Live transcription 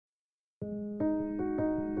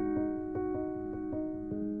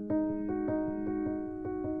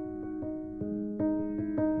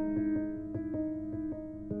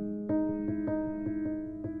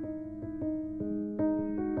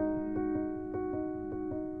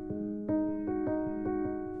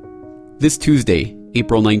This Tuesday,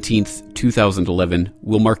 April 19th, 2011,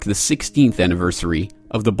 will mark the 16th anniversary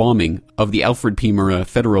of the bombing of the Alfred P. Murrah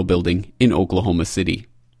Federal Building in Oklahoma City.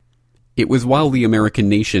 It was while the American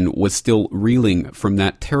nation was still reeling from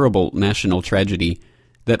that terrible national tragedy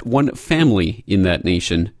that one family in that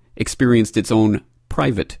nation experienced its own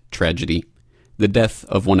private tragedy, the death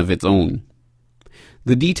of one of its own.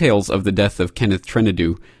 The details of the death of Kenneth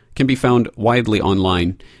Trentadue can be found widely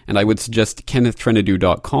online, and I would suggest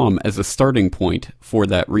KennethTrentadue.com as a starting point for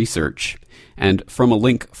that research. And from a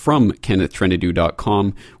link from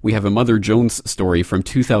KennethTrentadue.com, we have a Mother Jones story from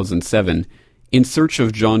 2007, In Search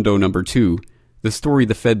of John Doe Number 2, the story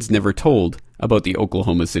the feds never told about the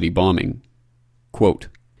Oklahoma City bombing. Quote,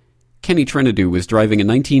 Kenneth Trentadue was driving a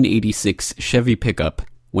 1986 Chevy pickup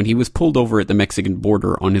when he was pulled over at the Mexican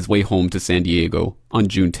border on his way home to San Diego on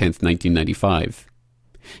June 10, 1995.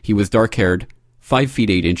 He was dark-haired, 5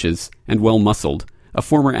 feet 8 inches, and well-muscled, a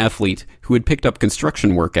former athlete who had picked up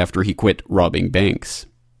construction work after he quit robbing banks.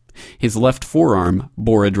 His left forearm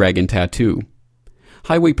bore a dragon tattoo.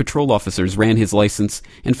 Highway patrol officers ran his license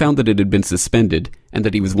and found that it had been suspended and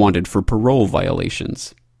that he was wanted for parole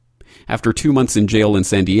violations. After 2 months in jail in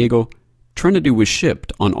San Diego, Trentadue was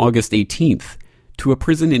shipped on August 18th to a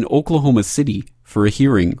prison in Oklahoma City for a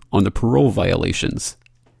hearing on the parole violations.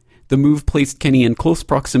 The move placed Kenney in close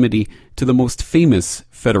proximity to the most famous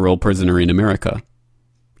federal prisoner in America.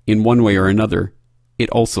 In one way or another, it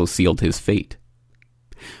also sealed his fate.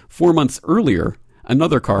 4 months earlier,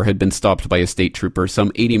 another car had been stopped by a state trooper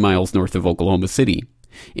some 80 miles north of Oklahoma City.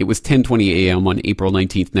 It was 10:20 a.m. on April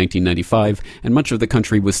 19, 1995, and much of the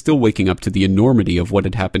country was still waking up to the enormity of what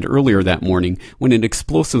had happened earlier that morning when an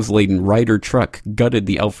explosives-laden Ryder truck gutted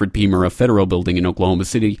the Alfred P. Murrah Federal Building in Oklahoma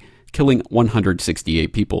City, killing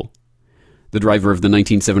 168 people. The driver of the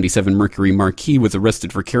 1977 Mercury Marquis was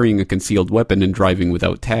arrested for carrying a concealed weapon and driving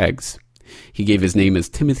without tags. He gave his name as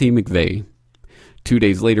Timothy McVeigh. 2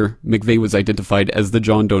 days later, McVeigh was identified as the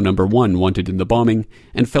John Doe Number 1 wanted in the bombing,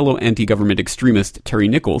 and fellow anti-government extremist Terry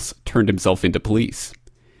Nichols turned himself into police.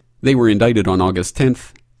 They were indicted on August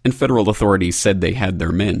 10th, and federal authorities said they had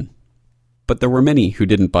their men. But there were many who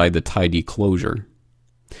didn't buy the tidy closure.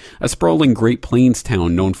 A sprawling Great Plains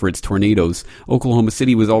town known for its tornadoes, Oklahoma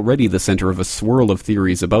City was already the center of a swirl of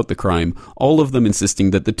theories about the crime, all of them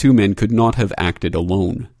insisting that the two men could not have acted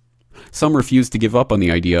alone. Some refused to give up on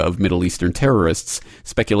the idea of Middle Eastern terrorists,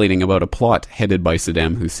 speculating about a plot headed by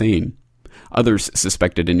Saddam Hussein. Others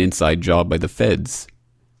suspected an inside job by the feds.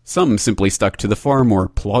 Some simply stuck to the far more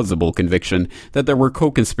plausible conviction that there were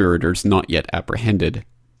co-conspirators not yet apprehended.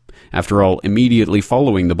 After all, immediately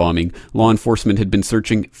following the bombing, law enforcement had been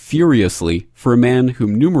searching furiously for a man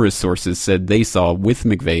whom numerous sources said they saw with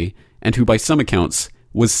McVeigh, and who by some accounts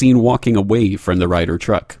was seen walking away from the Ryder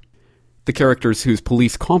truck. The characters whose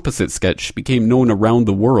police composite sketch became known around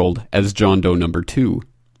the world as John Doe Number 2.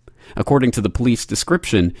 According to the police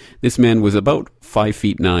description, this man was about 5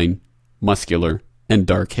 feet 9, muscular, and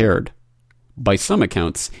dark-haired. By some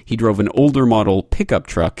accounts, he drove an older model pickup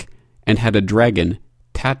truck and had a dragon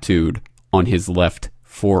tattooed on his left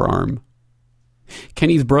forearm.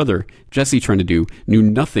 Kenney's brother, Jesse Trentadue, knew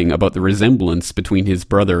nothing about the resemblance between his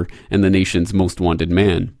brother and the nation's most wanted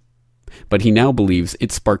man. But he now believes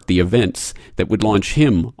it sparked the events that would launch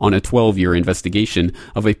him on a 12-year investigation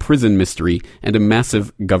of a prison mystery and a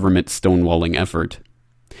massive government stonewalling effort.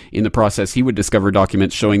 In the process, he would discover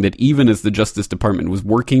documents showing that even as the Justice Department was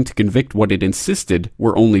working to convict what it insisted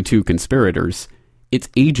were only 2 conspirators, its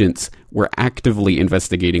agents were actively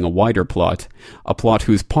investigating a wider plot, a plot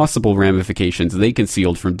whose possible ramifications they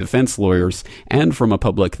concealed from defense lawyers and from a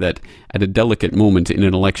public that, at a delicate moment in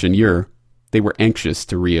an election year, they were anxious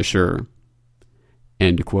to reassure.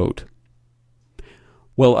 End quote.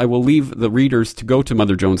 Well, I will leave the readers to go to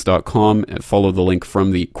motherjones.com and follow the link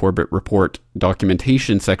from the Corbett Report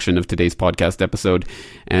documentation section of today's podcast episode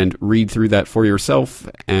and read through that for yourself,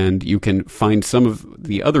 and you can find some of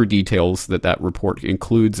the other details that report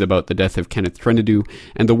includes about the death of Kenneth Trentadue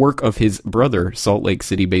and the work of his brother, Salt Lake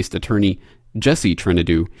City-based attorney Jesse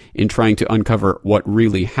Trentadue, in trying to uncover what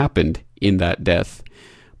really happened in that death.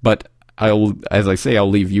 But I'll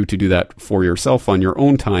leave you to do that for yourself on your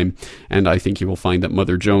own time, and I think you will find that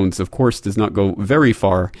Mother Jones, of course, does not go very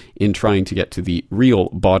far in trying to get to the real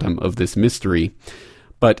bottom of this mystery.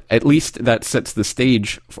 But at least that sets the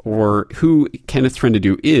stage for who Kenneth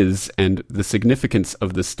Trentadue is and the significance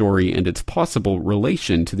of the story and its possible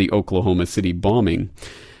relation to the Oklahoma City bombing.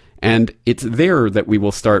 And it's there that we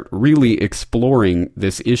will start really exploring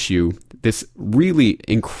this issue, this really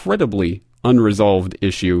incredibly unresolved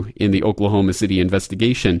issue in the Oklahoma City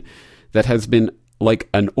investigation that has been like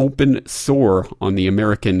an open sore on the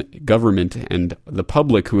American government and the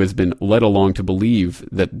public, who has been led along to believe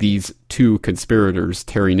that these two conspirators,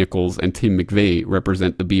 Terry Nichols and Tim McVeigh,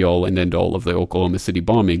 represent the be-all and end-all of the Oklahoma City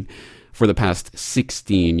bombing for the past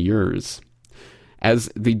 16 years.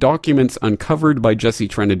 As the documents uncovered by Jesse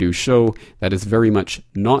Trentadue show, that is very much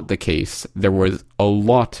not the case. There was a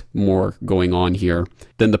lot more going on here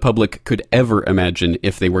than the public could ever imagine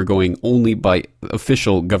if they were going only by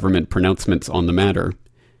official government pronouncements on the matter.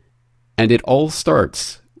 And it all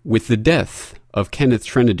starts with the death of Kenneth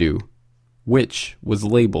Trentadue, which was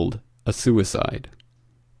labeled a suicide.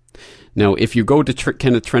 Now, if you go to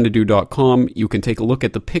KennethTrentadue.com, you can take a look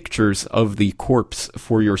at the pictures of the corpse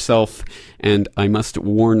for yourself, and I must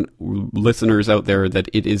warn listeners out there that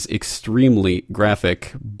it is extremely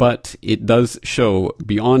graphic, but it does show,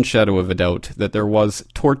 beyond shadow of a doubt, that there was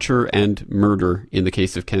torture and murder in the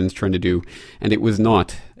case of Kenneth Trentadue, and it was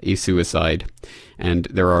not a suicide. And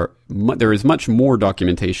there is much more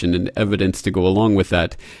documentation and evidence to go along with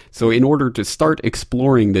that. So in order to start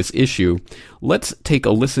exploring this issue, let's take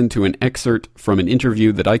a listen to an excerpt from an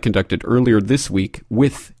interview that I conducted earlier this week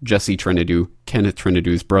with Jesse Trentadue, Kenneth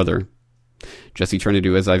Trentadue's brother. Jesse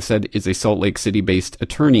Trentadue, as I've said, is a Salt Lake City-based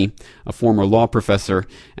attorney, a former law professor,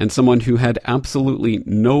 and someone who had absolutely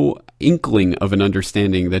no inkling of an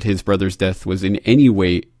understanding that his brother's death was in any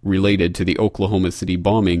way related to the Oklahoma City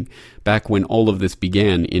bombing back when all of this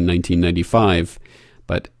began in 1995.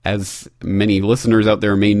 But as many listeners out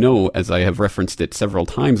there may know, as I have referenced it several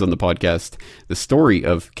times on the podcast, the story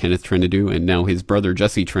of Kenneth Trentadue and now his brother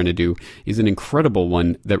Jesse Trentadue is an incredible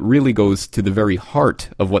one that really goes to the very heart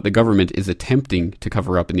of what the government is attempting to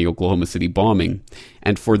cover up in the Oklahoma City bombing.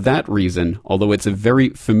 And for that reason, although it's a very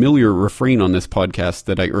familiar refrain on this podcast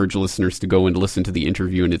that I urge listeners to go and listen to the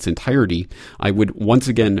interview in its entirety, I would once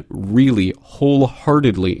again really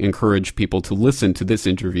wholeheartedly encourage people to listen to this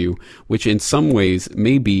interview, which in some ways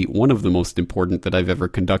may be one of the most important that I've ever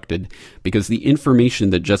conducted, because the information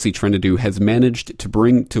that Jesse Trentadue has managed to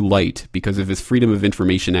bring to light because of his Freedom of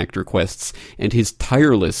Information Act requests and his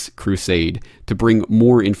tireless crusade to bring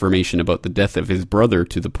more information about the death of his brother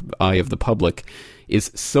to the eye of the public is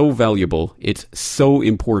so valuable, it's so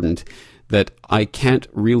important, that I can't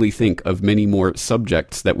really think of many more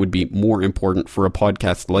subjects that would be more important for a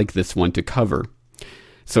podcast like this one to cover.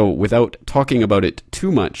 So without talking about it too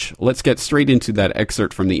much, let's get straight into that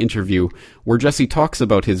excerpt from the interview where Jesse talks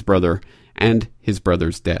about his brother and his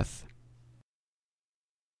brother's death.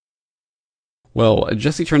 Well,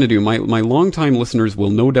 Jesse Trentadue, my longtime listeners will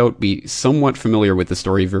no doubt be somewhat familiar with the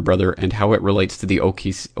story of your brother and how it relates to the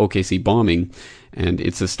OKC bombing. And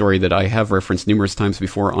it's a story that I have referenced numerous times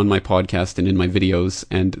before on my podcast and in my videos.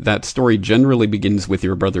 And that story generally begins with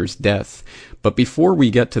your brother's death. But before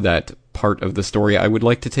we get to that part of the story, I would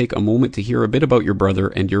like to take a moment to hear a bit about your brother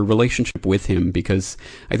and your relationship with him, because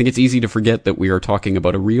I think it's easy to forget that we are talking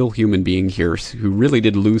about a real human being here who really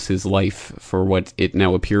did lose his life for what it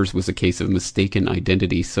now appears was a case of mistaken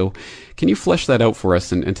identity. So can you flesh that out for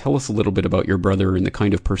us and tell us a little bit about your brother and the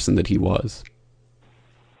kind of person that he was?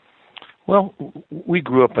 Well, we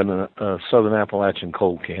grew up in a southern Appalachian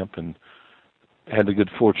coal camp and had the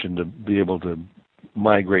good fortune to be able to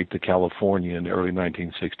migrate to California in the early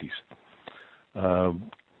 1960s.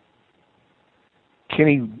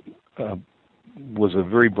 Kenney was a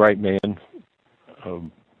very bright man,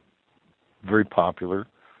 very popular.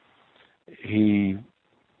 He,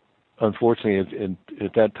 unfortunately,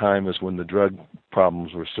 at that time is when the drug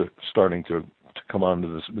problems were starting to come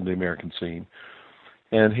onto the American scene.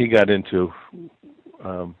 And he got into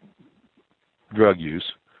drug use.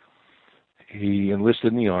 He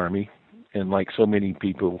enlisted in the Army, and like so many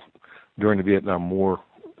people during the Vietnam War,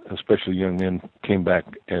 especially young men, came back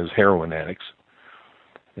as heroin addicts.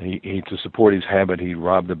 He to support his habit, he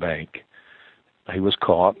robbed a bank. He was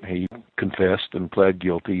caught. He confessed and pled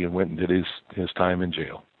guilty and went and did his time in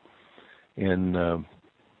jail. And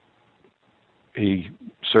he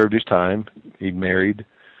served his time. He married,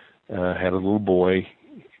 had a little boy,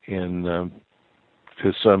 and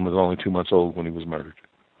his son was only 2 months old when he was murdered.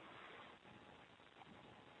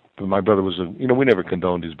 But my brother was we never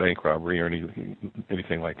condoned his bank robbery or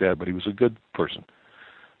anything like that, but he was a good person.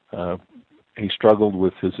 He struggled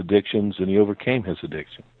with his addictions, and he overcame his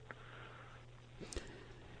addiction.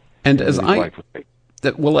 And as I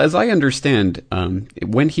understand,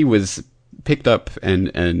 when he was picked up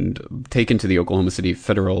and taken to the Oklahoma City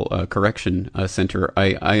Federal Correction Center,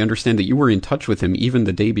 I understand that you were in touch with him even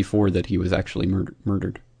the day before that he was actually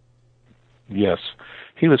murdered. Yes.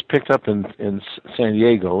 He was picked up in San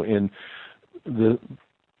Diego, and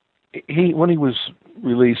when he was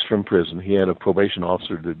released from prison, he had a probation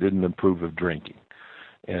officer that didn't approve of drinking.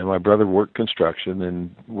 And my brother worked construction,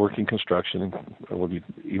 and working construction, well,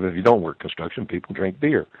 even if you don't work construction, people drink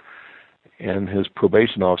beer. And his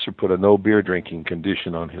probation officer put a no beer drinking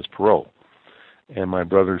condition on his parole. And my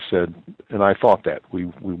brother said, and I fought that. We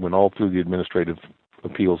went all through the administrative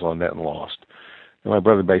appeals on that and lost. And my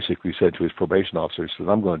brother basically said to his probation officer, he said,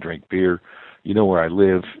 I'm going to drink beer. You know where I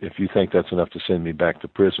live. If you think that's enough to send me back to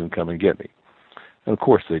prison, come and get me. And of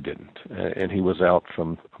course they didn't. And he was out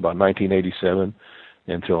from about 1987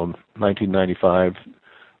 until 1995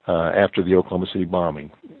 after the Oklahoma City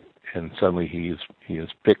bombing. And suddenly he is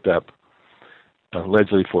picked up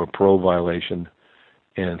allegedly for a parole violation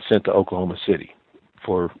and sent to Oklahoma City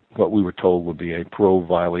for what we were told would be a parole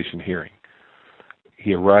violation hearing.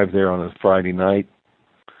 He arrived there on a Friday night.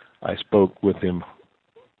 I spoke with him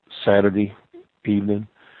Saturday evening.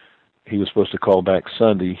 He was supposed to call back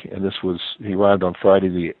Sunday, and he arrived on Friday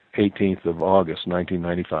the 18th of August,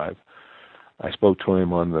 1995. I spoke to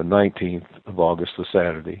him on the 19th of August, the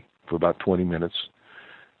Saturday, for about 20 minutes,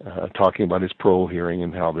 talking about his parole hearing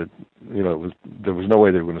and how there was no way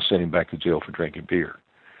they were going to send him back to jail for drinking beer.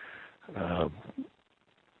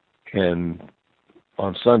 And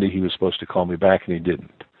on Sunday, he was supposed to call me back, and he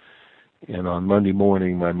didn't. And on Monday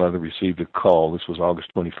morning, my mother received a call. This was August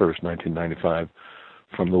 21st, 1995,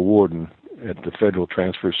 from the warden at the Federal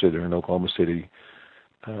Transfer Center in Oklahoma City,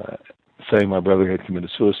 saying my brother had committed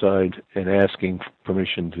suicide and asking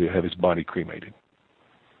permission to have his body cremated.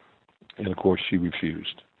 And of course, she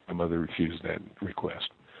refused. My mother refused that request.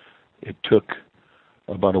 It took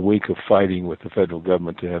about a week of fighting with the federal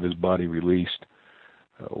government to have his body released.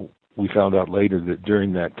 We found out later that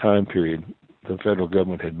during that time period, the federal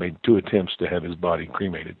government had made 2 attempts to have his body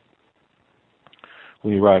cremated.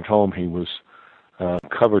 When he arrived home, he was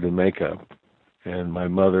covered in makeup, and my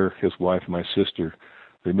mother, his wife, and my sister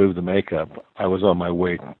removed the makeup. I was on my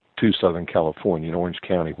way to Southern California, in Orange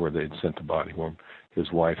County, where they had sent the body, where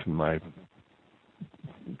his wife and my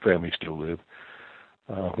family still live.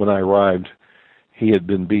 When I arrived, he had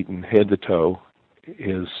been beaten head to toe.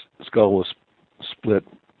 His skull was split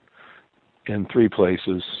in 3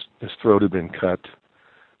 places. His throat had been cut.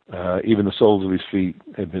 Even the soles of his feet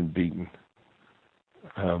had been beaten.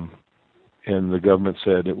 And the government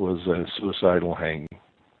said it was a suicidal hanging.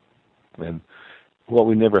 And what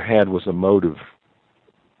we never had was a motive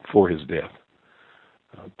for his death.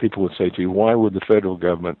 People would say to you, why would the federal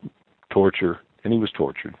government torture, and he was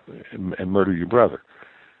tortured, and murder your brother?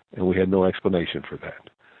 And we had no explanation for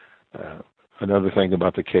that. Another thing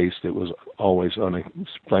about the case that was always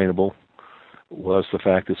unexplainable was the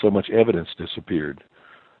fact that so much evidence disappeared.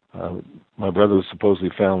 My brother was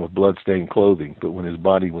supposedly found with blood-stained clothing, but when his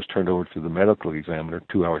body was turned over to the medical examiner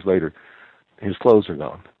 2 hours later, his clothes are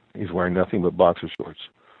gone. He's wearing nothing but boxer shorts.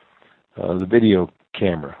 The video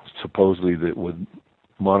camera, supposedly that would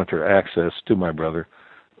monitor access to my brother,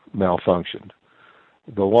 malfunctioned.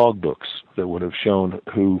 The logbooks that would have shown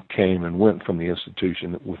who came and went from the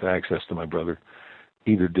institution with access to my brother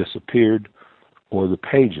either disappeared, or the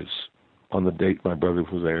pages on the date my brother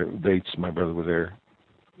was there, dates my brother was there,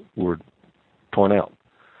 were torn out.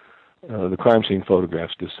 The crime scene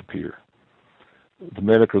photographs disappear. The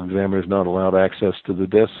medical examiner is not allowed access to the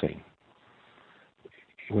death scene.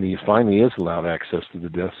 When he finally is allowed access to the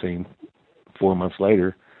death scene 4 months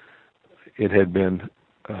later, it had been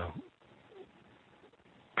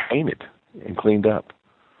painted and cleaned up.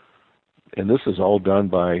 And this is all done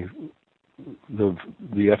by the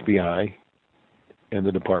FBI and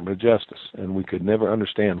the Department of Justice. And we could never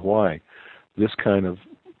understand why this kind of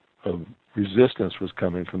resistance was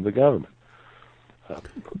coming from the government.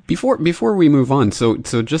 Before we move on, so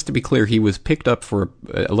just to be clear, he was picked up for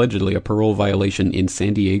allegedly a parole violation in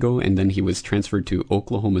San Diego, and then he was transferred to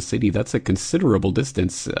Oklahoma City. That's a considerable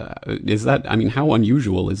distance. Is that? I mean, how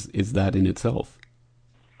unusual is that in itself?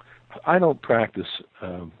 I don't practice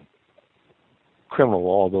criminal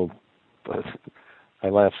law, although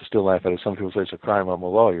I still laugh at it. Some people say it's a crime. I'm a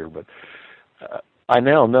lawyer, but I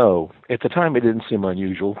now know. At the time, it didn't seem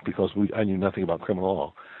unusual because I knew nothing about criminal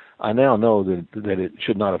law. I now know that it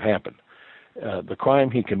should not have happened. The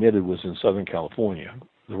crime he committed was in Southern California,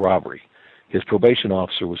 the robbery. His probation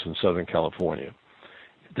officer was in Southern California.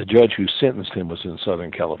 The judge who sentenced him was in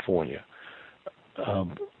Southern California.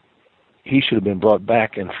 He should have been brought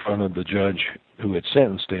back in front of the judge who had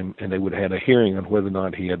sentenced him, and they would have had a hearing on whether or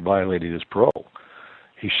not he had violated his parole.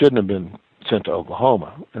 He shouldn't have been sent to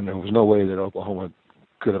Oklahoma, and there was no way that Oklahoma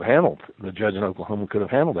could have handled, the judge in Oklahoma could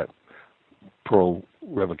have handled that parole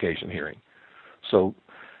revocation hearing. So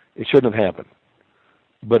it shouldn't have happened.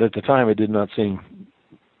 But at the time, it did not seem,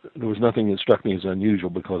 there was nothing that struck me as unusual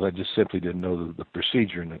because I just simply didn't know the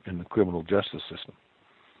procedure in the criminal justice system.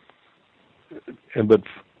 But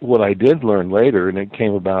what I did learn later, and it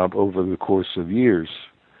came about over the course of years,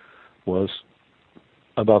 was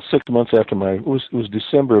about 6 months after it was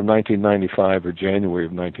December of 1995 or January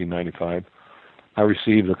of 1995, I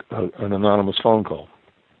received an anonymous phone call.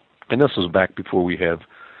 And this was back before we had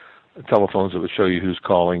telephones that would show you who's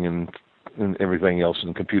calling and everything else,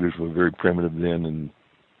 and computers were very primitive then, and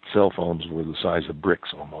cell phones were the size of bricks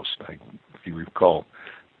almost, if you recall,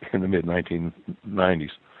 in the mid-1990s.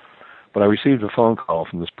 But I received a phone call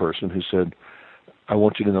from this person who said, I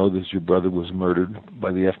want you to know that your brother was murdered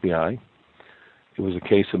by the FBI. It was a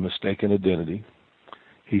case of mistaken identity.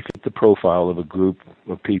 He fit the profile of a group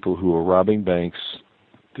of people who were robbing banks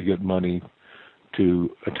to get money to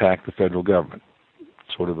attack the federal government,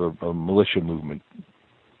 sort of a militia movement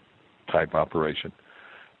type operation.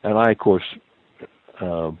 And I, of course,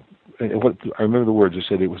 I remember the words. I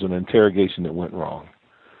said it was an interrogation that went wrong.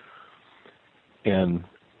 And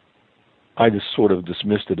I just sort of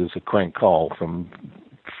dismissed it as a crank call from,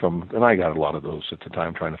 and I got a lot of those at the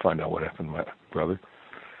time trying to find out what happened to my brother.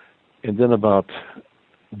 And then about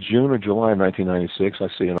June or July of 1996, I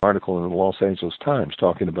see an article in the Los Angeles Times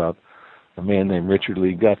talking about a man named Richard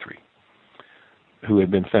Lee Guthrie, who had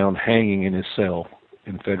been found hanging in his cell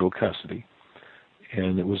in federal custody.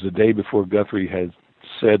 And it was the day before Guthrie had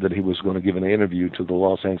said that he was going to give an interview to the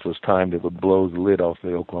Los Angeles Times that would blow the lid off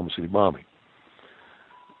the Oklahoma City bombing.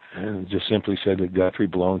 And it just simply said that Guthrie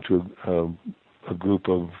belonged to a group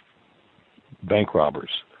of bank robbers.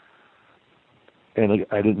 And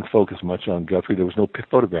I didn't focus much on Guthrie. There was no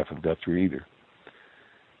photograph of Guthrie either.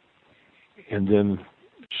 And then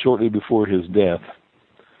shortly before his death,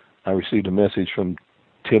 I received a message from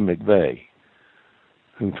Tim McVeigh,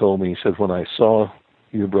 who told me, he said, when I saw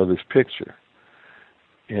your brother's picture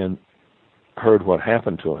and heard what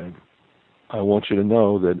happened to him, I want you to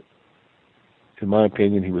know that, in my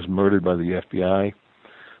opinion, he was murdered by the FBI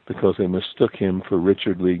because they mistook him for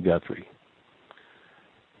Richard Lee Guthrie.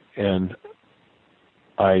 And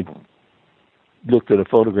I looked at a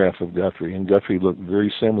photograph of Guthrie, and Guthrie looked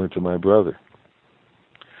very similar to my brother.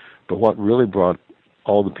 But what really brought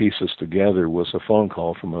all the pieces together was a phone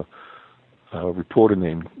call from a reporter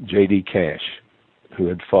named J.D. Cash, who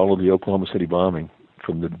had followed the Oklahoma City bombing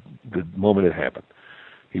from the moment it happened.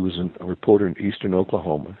 He was a reporter in eastern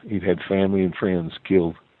Oklahoma. He'd had family and friends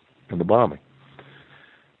killed in the bombing.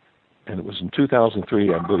 And it was in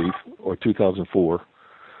 2003, I believe, or 2004,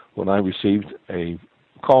 when I received a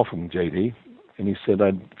call from J.D., and he said,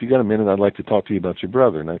 if you got a minute, I'd like to talk to you about your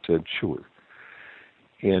brother. And I said, sure.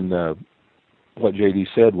 And what J.D.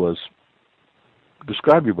 said was,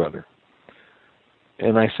 describe your brother.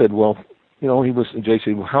 And I said, well, J.D.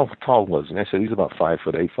 said, well, how tall was he? And I said, he's about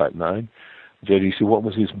 5'8", 5'9". J.D. said, what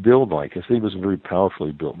was his build like? I said, he was a very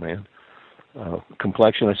powerfully built man.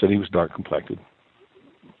 Complexion, I said, he was dark complected.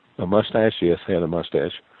 A mustache, yes, he had a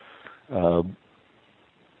mustache. Where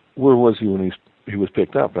was he when he was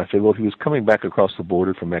picked up? And I said, well, he was coming back across the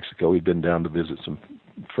border from Mexico. He'd been down to visit some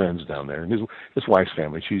friends down there. And his wife's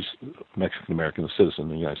family, she's Mexican-American, a citizen in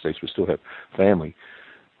the United States, but still have family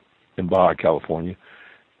in Baja, California.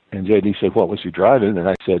 And J.D. said, what was he driving? And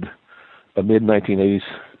I said, a mid-1980s,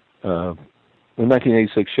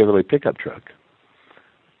 1986 Chevrolet pickup truck.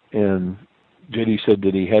 And J.D. said,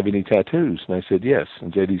 did he have any tattoos? And I said, yes.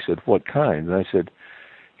 And J.D. said, what kind? And I said,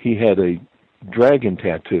 he had a dragon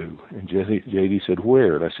tattoo. And J.D. said,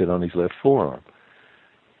 where? And I said, on his left forearm.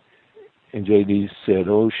 And J.D. said,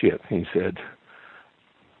 oh, shit. He said,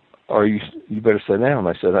 you better sit down.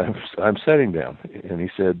 I said, I'm sitting down. And he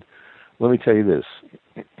said, let me tell you this.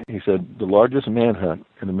 He said, the largest manhunt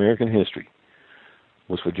in American history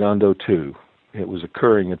was for John Doe 2. It was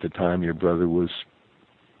occurring at the time your brother was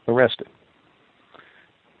arrested.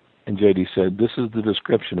 And J.D. said, this is the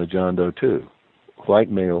description of John Doe 2.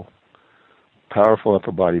 White male, powerful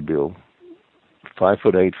upper body build,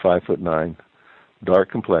 5'8", 5'9",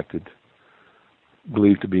 dark complected,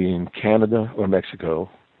 believed to be in Canada or Mexico,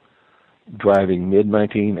 driving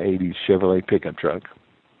mid-1980s Chevrolet pickup truck,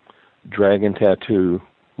 dragon tattoo,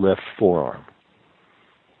 left forearm.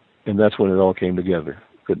 And that's when it all came together.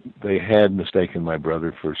 That they had mistaken my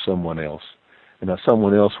brother for someone else. And that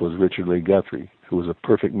someone else was Richard Lee Guthrie, who was a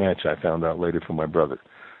perfect match, I found out later, for my brother,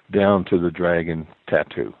 down to the dragon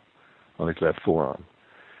tattoo on his left forearm.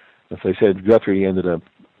 As I said, Guthrie ended up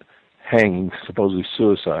hanging, supposedly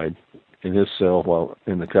suicide, in his cell while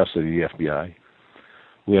in the custody of the FBI.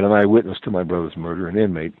 We had an eyewitness to my brother's murder, an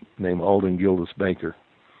inmate named Alden Gildas Baker.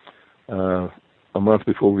 A month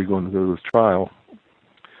before we were going to go to this trial,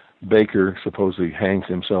 Baker supposedly hangs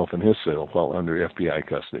himself in his cell while under FBI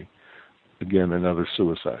custody. Again, another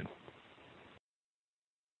suicide.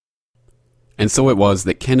 And so it was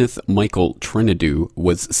that Kenneth Michael Trentadue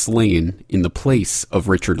was slain in the place of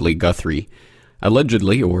Richard Lee Guthrie,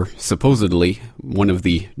 allegedly or supposedly one of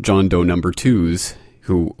the John Doe number 2s,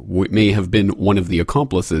 who may have been one of the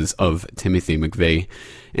accomplices of Timothy McVeigh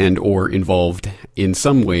and or involved in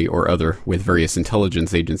some way or other with various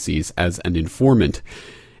intelligence agencies as an informant.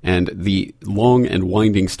 And the long and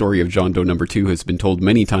winding story of John Doe number 2 has been told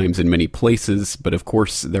many times in many places, but of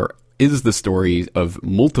course there is the story of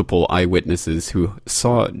multiple eyewitnesses who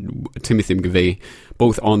saw Timothy McVeigh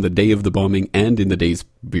both on the day of the bombing and in the days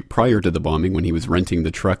prior to the bombing when he was renting the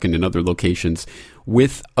truck and in other locations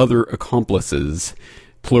with other accomplices,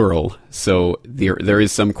 plural. So there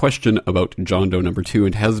is some question about John Doe number 2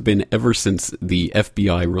 and has been ever since the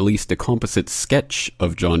FBI released a composite sketch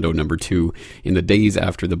of John Doe number 2 in the days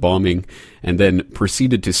after the bombing and then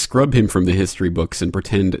proceeded to scrub him from the history books and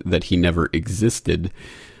pretend that he never existed.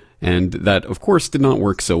 And that, of course, did not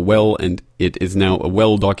work so well, and it is now a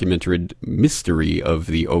well-documented mystery of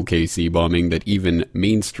the OKC bombing that even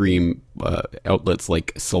mainstream outlets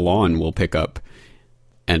like Salon will pick up.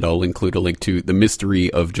 And I'll include a link to The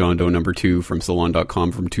Mystery of John Doe number 2 from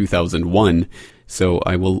Salon.com from 2001. So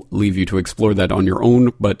I will leave you to explore that on your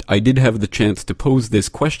own, but I did have the chance to pose this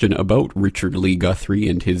question about Richard Lee Guthrie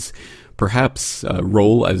and his perhaps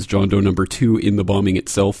role as John Doe number 2 in the bombing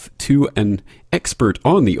itself to an expert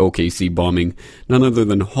on the OKC bombing, none other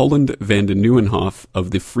than Holland van den Nieuwenhof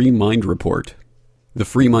of the Free Mind Report. The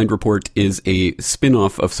Free Mind Report is a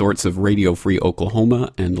spin-off of sorts of Radio Free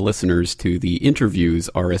Oklahoma, and listeners to the interviews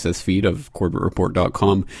RSS feed of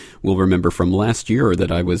CorbettReport.com will remember from last year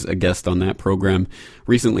that I was a guest on that program.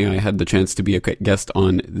 Recently I had the chance to be a guest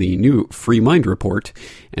on the new Free Mind Report,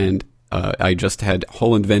 and I just had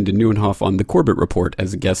Holland van den Nieuwenhof on the Corbett Report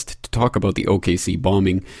as a guest to talk about the OKC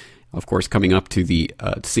bombing. Of course, coming up to the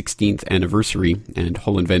 16th anniversary, and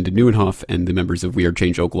Holland van den Nieuwenhof and the members of We Are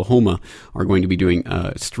Change Oklahoma are going to be doing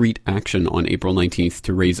street action on April 19th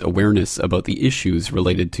to raise awareness about the issues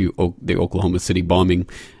related to the Oklahoma City bombing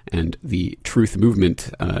and the truth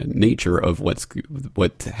movement nature of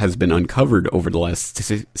what has been uncovered over the last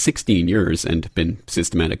 16 years and been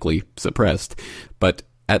systematically suppressed. But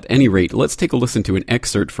at any rate, let's take a listen to an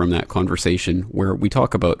excerpt from that conversation where we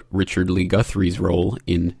talk about Richard Lee Guthrie's role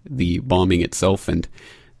in the bombing itself and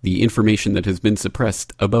the information that has been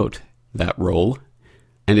suppressed about that role.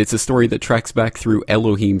 And it's a story that tracks back through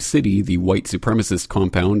Elohim City, the white supremacist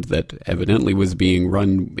compound that evidently was being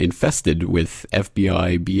infested with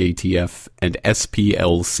FBI, BATF, and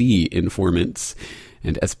SPLC informants.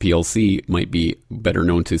 And SPLC might be better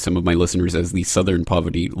known to some of my listeners as the Southern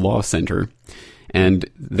Poverty Law Center. And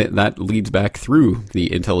that leads back through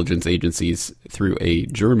the intelligence agencies through a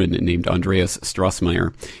German named Andreas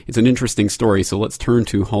Strassmeyer. It's an interesting story, so let's turn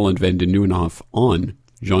to Holland van den Nieuwenhof on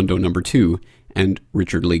John Doe number 2 and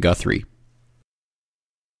Richard Lee Guthrie.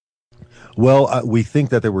 Well, we think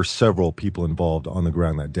that there were several people involved on the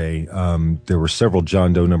ground that day. There were several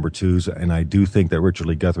John Doe number 2s, and I do think that Richard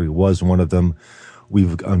Lee Guthrie was one of them.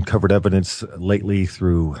 We've uncovered evidence lately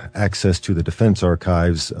through access to the defense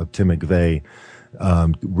archives of Tim McVeigh,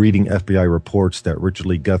 reading FBI reports that Richard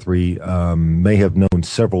Lee Guthrie may have known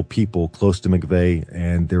several people close to McVeigh,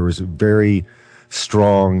 and there was very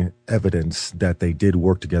strong evidence that they did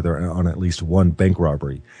work together on at least one bank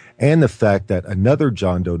robbery. And the fact that another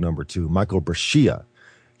John Doe number 2, Michael Brashia,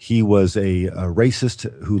 he was a racist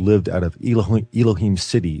who lived out of Elohim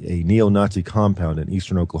City, a neo-Nazi compound in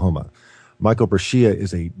eastern Oklahoma. Michael Brashia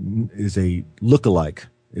is a lookalike,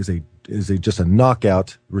 is just a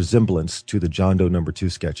knockout resemblance to the John Doe number 2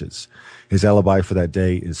 sketches. His alibi for that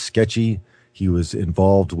day is sketchy. He was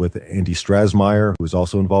involved with Andy Strassmeyer, who was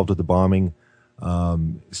also involved with the bombing.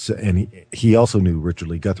 And he also knew Richard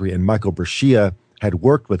Lee Guthrie, and Michael Brashia had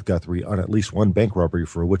worked with Guthrie on at least one bank robbery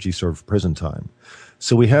for which he served prison time.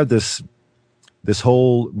 So we have this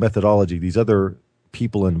whole methodology, these other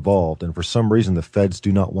people involved, and for some reason the feds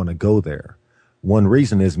do not want to go there. One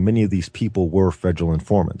reason is many of these people were federal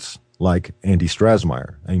informants, like Andy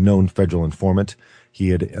Strassmeyer, a known federal informant.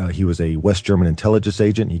 He was a West German intelligence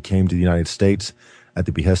agent. He came to the United States at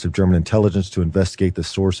the behest of German intelligence to investigate the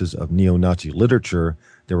sources of neo-Nazi literature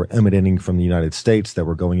that were emanating from the United States that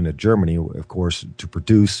were going into Germany. Of course, to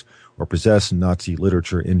produce or possess Nazi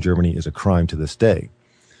literature in Germany is a crime to this day.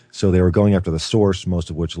 So they were going after the source, most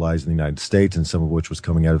of which lies in the United States and some of which was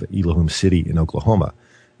coming out of Elohim City in Oklahoma.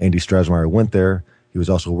 Andy Strassmeyer went there. He was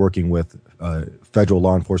also working with federal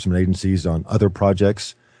law enforcement agencies on other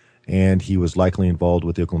projects, and he was likely involved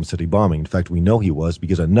with the Oklahoma City bombing. In fact, we know he was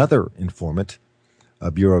because another informant,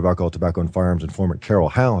 Bureau of Alcohol, Tobacco, and Firearms informant Carol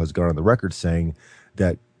Howe, has gone on the record saying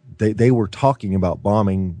that they were talking about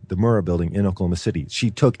bombing the Murrah building in Oklahoma City.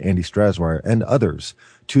 She took Andy Strasmeyer and others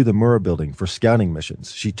to the Murrah building for scouting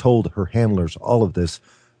missions. She told her handlers all of this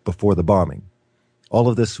before the bombing. All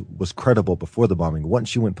of this was credible before the bombing. Once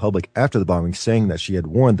she went public after the bombing saying that she had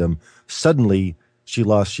warned them, suddenly she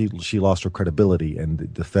lost her credibility, and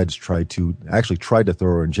the feds tried to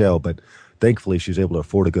throw her in jail, but thankfully she was able to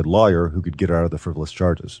afford a good lawyer who could get her out of the frivolous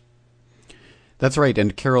charges. That's right,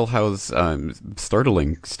 and Carol Howe's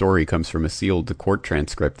startling story comes from a sealed court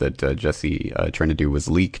transcript that Jesse Trentadue was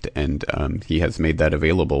leaked, and he has made that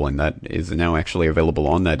available, and that is now actually available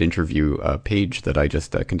on that interview page that I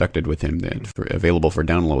just conducted with him, available for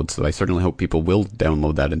download. So I certainly hope people will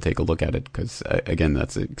download that and take a look at it, because, again,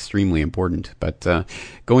 that's extremely important. But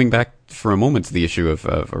going back for a moment to the issue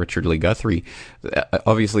of Richard Lee Guthrie,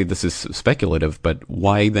 obviously this is speculative, but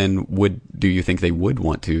why then do you think they would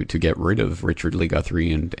want to get rid of Richard Lee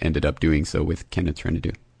Guthrie and ended up doing so with Kenneth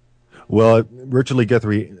Trentadue? Well, Richard Lee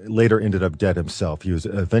Guthrie later ended up dead himself. He was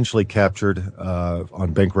eventually captured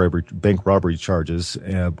on bank robbery charges,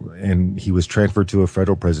 and he was transferred to a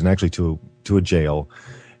federal prison, actually to a jail,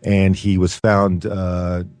 and he was found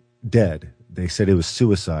dead. They said it was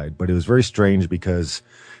suicide, but it was very strange because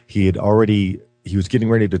he was getting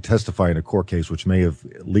ready to testify in a court case, which may have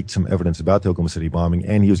leaked some evidence about the Oklahoma City bombing,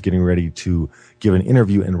 and he was getting ready to give an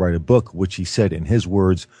interview and write a book, which he said, in his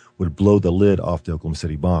words, would blow the lid off the Oklahoma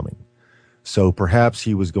City bombing. So perhaps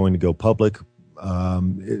he was going to go public.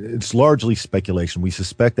 It's largely speculation. We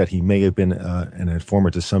suspect that he may have been an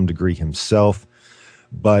informant to some degree himself,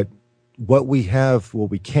 but what we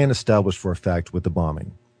can establish for a fact with the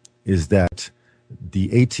bombing is that the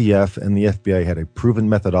ATF and the FBI had a proven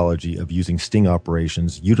methodology of using sting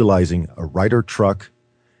operations, utilizing a Ryder truck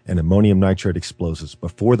and ammonium nitrate explosives.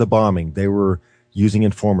 Before the bombing, they were using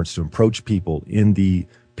informants to approach people in the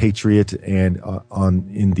Patriot and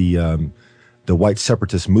in the white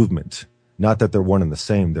separatist movement. Not that they're one and the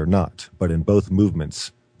same, they're not. But in both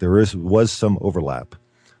movements, there was some overlap.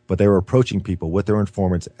 But they were approaching people with their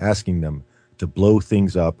informants, asking them to blow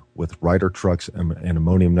things up with Ryder trucks and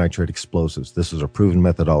ammonium nitrate explosives. This is a proven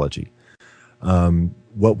methodology.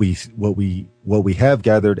 What we have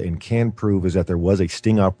gathered and can prove is that there was a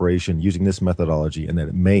sting operation using this methodology, and that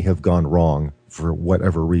it may have gone wrong for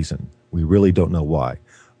whatever reason. We really don't know why.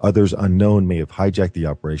 Others unknown may have hijacked the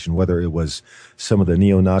operation, whether it was some of the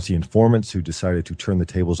neo-Nazi informants who decided to turn the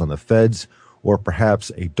tables on the feds, or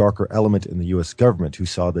perhaps a darker element in the U.S. government who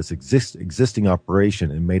saw this existing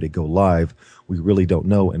operation and made it go live. We really don't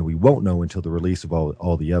know, and we won't know until the release of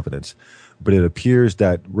all the evidence. But it appears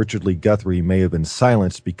that Richard Lee Guthrie may have been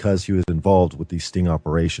silenced because he was involved with these sting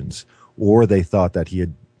operations, or they thought that he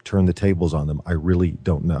had turned the tables on them. I really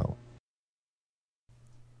don't know.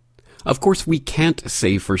 Of course, we can't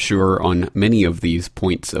say for sure on many of these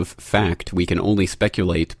points of fact. We can only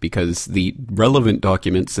speculate because the relevant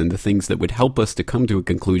documents and the things that would help us to come to a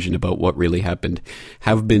conclusion about what really happened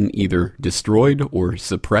have been either destroyed or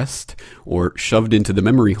suppressed or shoved into the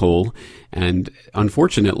memory hole. And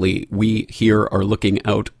unfortunately, we here are looking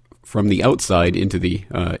out from the outside into the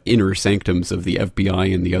inner sanctums of the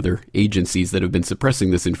FBI and the other agencies that have been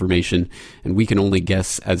suppressing this information, and we can only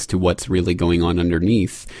guess as to what's really going on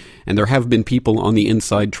underneath. And there have been people on the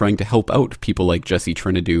inside trying to help out people like Jesse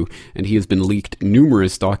Trentadue, and he has been leaked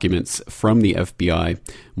numerous documents from the FBI,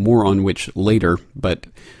 more on which later, but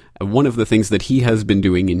one of the things that he has been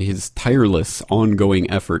doing in his tireless, ongoing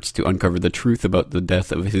efforts to uncover the truth about the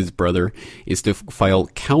death of his brother is to file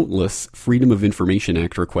countless Freedom of Information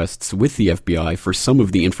Act requests with the FBI for some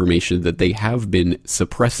of the information that they have been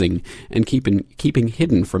suppressing and keeping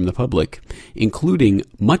hidden from the public, including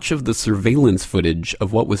much of the surveillance footage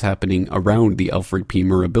of what was happening around the Alfred P.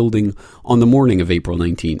 Murrah building on the morning of April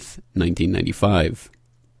 19th, 1995.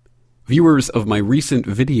 Viewers of my recent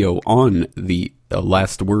video on the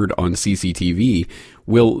last word on CCTV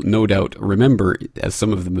will no doubt remember as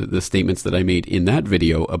some of the statements that I made in that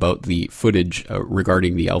video about the footage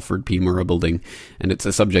regarding the Alfred P. Murrah building, and it's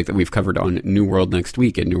a subject that we've covered on New World Next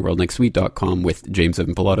Week at newworldnextweek.com with James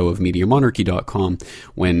Evan Pilato of MediaMonarchy.com,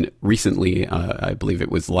 when recently, I believe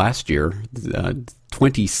it was last year,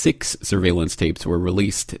 26 surveillance tapes were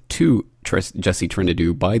released to Jesse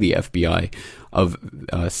Trentadue by the FBI of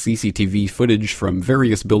CCTV footage from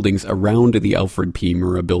various buildings around the Alfred P.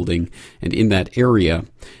 Murrah building and in that area.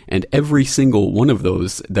 And every single one of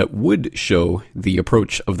those that would show the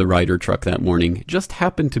approach of the Ryder truck that morning just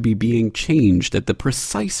happened to be being changed at the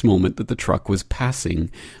precise moment that the truck was passing.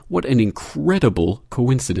 What an incredible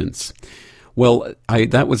coincidence. Well,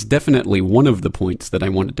 that was definitely one of the points that I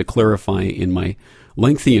wanted to clarify in my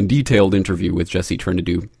Lengthy and detailed interview with Jesse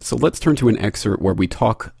Trentadue. So let's turn to an excerpt where we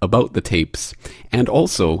talk about the tapes and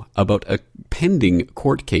also about a pending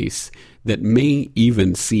court case that may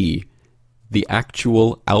even see the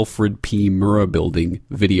actual Alfred P. Murrah building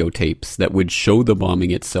videotapes that would show the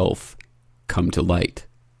bombing itself come to light.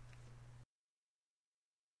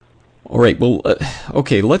 All right, well,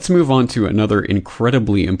 okay, let's move on to another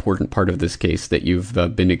incredibly important part of this case that you've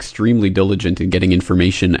been extremely diligent in getting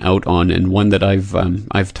information out on, and one that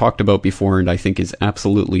I've talked about before and I think is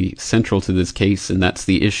absolutely central to this case, and that's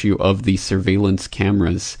the issue of the surveillance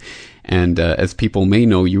cameras. And as people may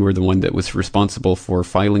know, you were the one that was responsible for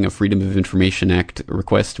filing a Freedom of Information Act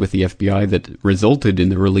request with the FBI that resulted in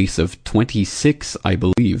the release of 26, I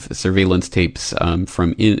believe, surveillance tapes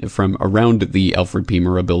from around the Alfred P.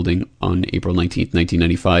 Murrah building on April 19th,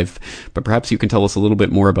 1995. But perhaps you can tell us a little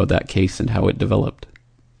bit more about that case and how it developed.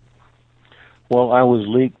 Well, I was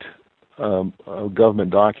leaked a government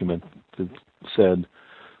document that said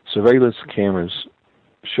surveillance cameras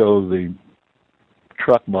show the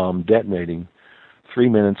truck bomb detonating 3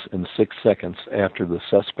 minutes and 6 seconds after the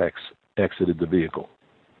suspects exited the vehicle.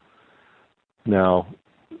 Now,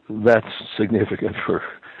 that's significant for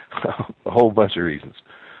a whole bunch of reasons.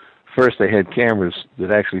 First, they had cameras that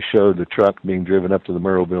actually showed the truck being driven up to the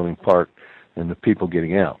Murrah building park and the people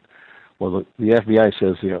getting out. Well, the FBI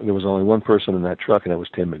says there was only one person in that truck, and that was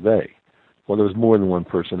Tim McVeigh. Well, there was more than one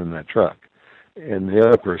person in that truck, and the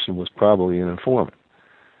other person was probably an informant.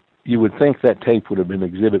 You would think that tape would have been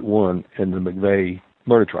Exhibit 1 in the McVeigh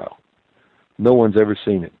murder trial. No one's ever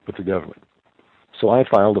seen it but the government. So I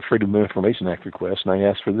filed a Freedom of Information Act request, and I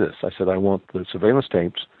asked for this. I said, I want the surveillance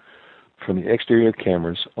tapes from the exterior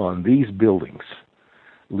cameras on these buildings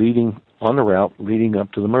on the route leading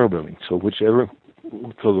up to the Murrah building. So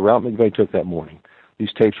the route McVeigh took that morning,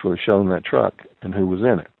 these tapes were shown in that truck and who was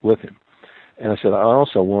in it with him. And I said, I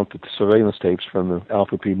also want the surveillance tapes from the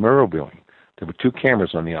Alfred P. Murrah building. There were 2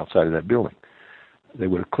 cameras on the outside of that building. They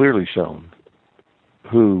would have clearly shown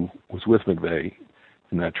who was with McVeigh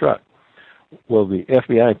in that truck. Well, the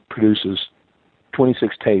FBI produces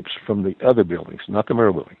 26 tapes from the other buildings, not the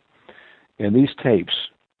Murrah building. And these tapes,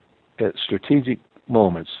 at strategic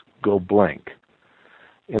moments, go blank.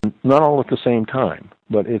 And not all at the same time,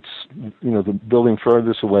 but it's, the building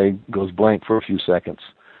furthest away goes blank for a few seconds,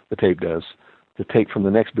 the tape does. The tape from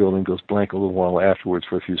the next building goes blank a little while afterwards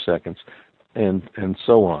for a few seconds. And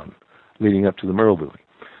so on, leading up to the Murrah building.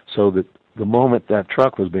 So that the moment that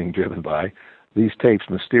truck was being driven by, these tapes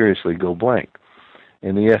mysteriously go blank.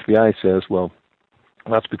 And the FBI says, well,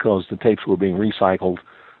 that's because the tapes were being recycled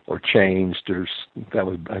or changed,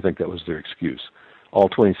 I think that was their excuse. All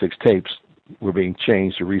 26 tapes were being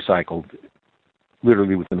changed or recycled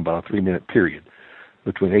literally within about a 3-minute period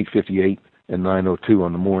between 8:58 and 9:02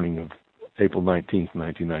 on the morning of April 19th,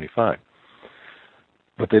 1995.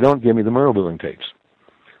 But they don't give me the Murrah building tapes.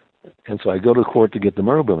 And so I go to court to get the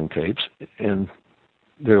Murrah building tapes, and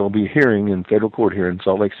there will be a hearing in federal court here in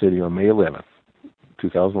Salt Lake City on May 11th,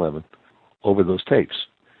 2011, over those tapes.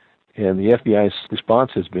 And the FBI's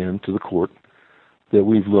response has been to the court that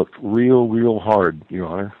we've looked real hard, Your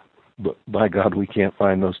Honor, but by God, we can't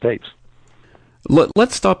find those tapes.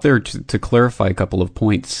 Let's stop there to clarify a couple of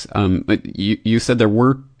points. You said there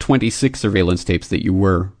were 26 surveillance tapes that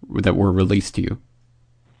were released to you.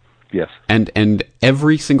 Yes. And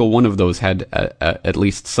every single one of those had at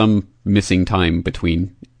least some missing time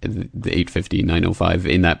between the 8:50 and 9:05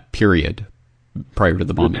 in that period prior to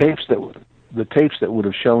the bombing. The tapes that would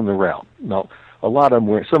have shown the route. Now, a lot of them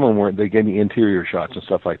weren't. Some of them weren't. They gave me interior shots and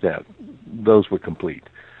stuff like that. Those were complete.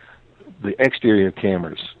 The exterior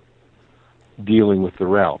cameras dealing with the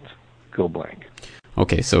route go blank.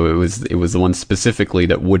 Okay, so it was the one specifically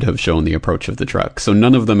that would have shown the approach of the truck. So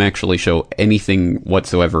none of them actually show anything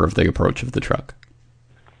whatsoever of the approach of the truck.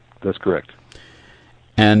 That's correct.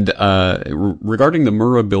 And regarding the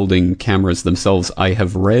Murrah building cameras themselves, I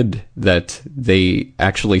have read that they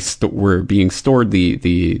actually were being stored.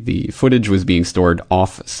 The footage was being stored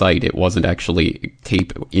off-site. It wasn't actually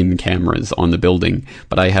tape in cameras on the building.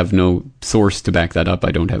 But I have no source to back that up.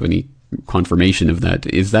 I don't have any confirmation of that.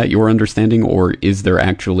 Is that your understanding, or is there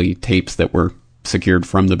actually tapes that were secured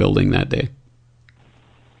from the building that day?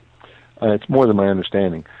 It's more than my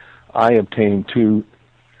understanding. I obtained 2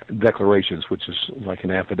 declarations, which is like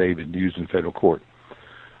an affidavit used in federal court.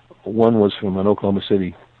 One was from an Oklahoma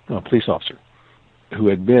City police officer who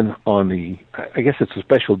had been on I guess it's a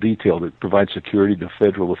special detail that provides security to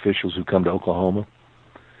federal officials who come to Oklahoma.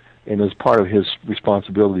 And as part of his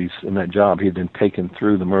responsibilities in that job, he had been taken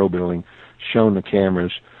through the Murrah building, shown the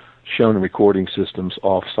cameras, shown the recording systems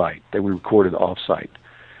off-site. They were recorded off-site.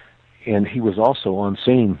 And he was also on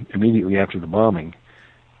scene immediately after the bombing,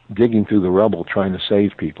 digging through the rubble trying to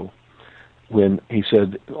save people. When he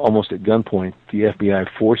said, almost at gunpoint, the FBI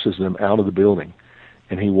forces them out of the building,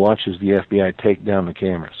 and he watches the FBI take down the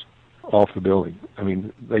cameras off the building. I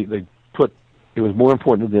mean, they put, it was more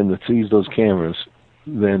important to them to seize those cameras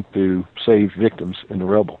than to save victims in the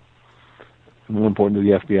rubble. More important to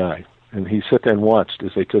the FBI. And he sat there and watched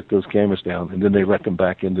as they took those cameras down, and then they let them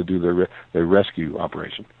back in to do their rescue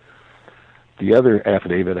operation. The other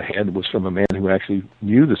affidavit I had was from a man who actually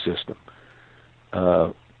knew the system.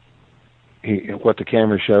 What the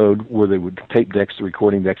camera showed, where they would tape decks, the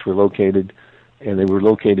recording decks were located, and they were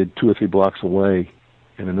located 2 or 3 blocks away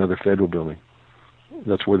in another federal building.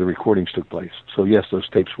 That's where the recordings took place. So yes, those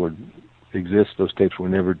tapes exist. Those tapes were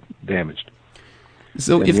never damaged.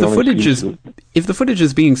 So if the footage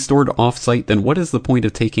is being stored off-site, then what is the point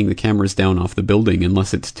of taking the cameras down off the building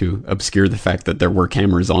unless it's to obscure the fact that there were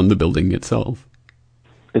cameras on the building itself?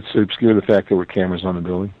 It's to obscure the fact there were cameras on the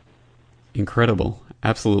building. Incredible.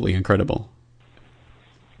 Absolutely incredible.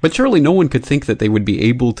 But surely no one could think that they would be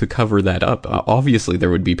able to cover that up. Obviously there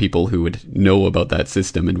would be people who would know about that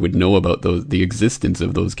system and would know about the existence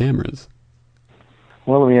of those cameras.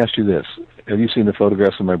 Well, let me ask you this. Have you seen the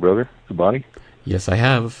photographs of my brother, the body? Yes, I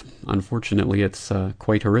have. Unfortunately, it's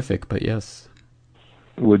quite horrific, but yes.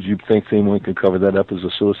 Would you think anyone could cover that up as a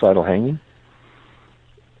suicidal hanging?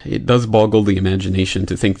 It does boggle the imagination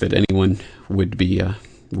to think that anyone would be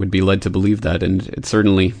led to believe that, and it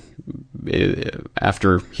certainly,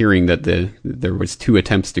 after hearing that there was 2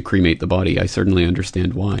 attempts to cremate the body, I certainly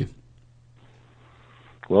understand why.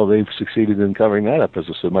 Well, they've succeeded in covering that up as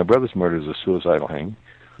my brother's murder is a suicidal hanging.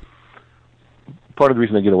 Part of the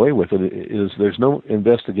reason they get away with it is there's no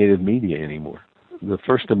investigative media anymore. The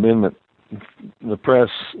First Amendment, the press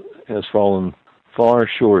has fallen far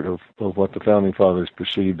short of what the Founding Fathers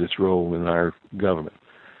perceived its role in our government.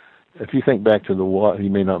 If you think back to you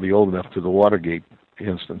may not be old enough, to the Watergate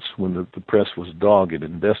instance, when the press was dogged and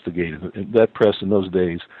investigated. That press in those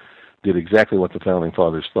days did exactly what the Founding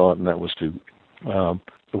Fathers thought, and that was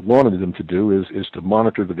wanted them to do is to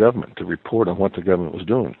monitor the government, to report on what the government was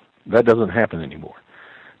doing. That doesn't happen anymore.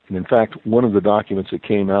 And in fact, one of the documents that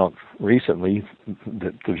came out recently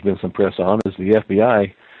that there's been some press on is the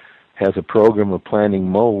FBI has a program of planting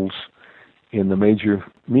moles in the major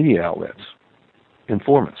media outlets,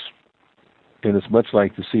 informants. And it's much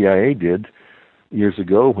like the CIA did years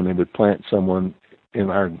ago when they would plant someone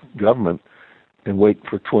in our government and wait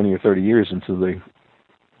for 20 or 30 years until they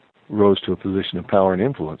rose to a position of power and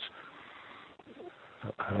influence.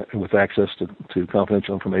 With access to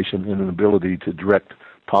confidential information and an ability to direct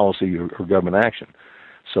policy or government action.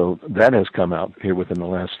 So that has come out here within the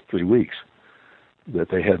last 3 weeks, that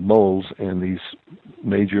they had moles in these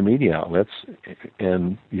major media outlets,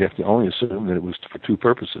 and you have to only assume that it was for 2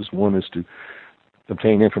 purposes. One is to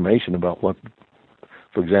obtain information about what,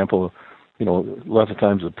 for example, lots of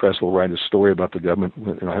times the press will write a story about the government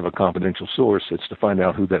and have a confidential source. It's to find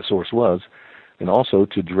out who that source was, and also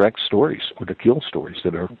to direct stories or to kill stories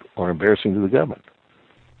that are embarrassing to the government.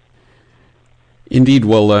 Indeed,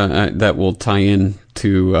 well, that will tie in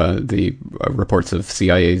to the reports of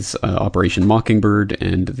CIA's Operation Mockingbird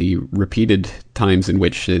and the repeated times in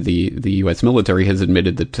which the U.S. military has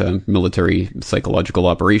admitted that military psychological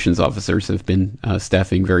operations officers have been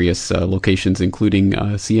staffing various locations, including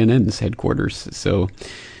CNN's headquarters.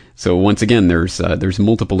 So once again, there's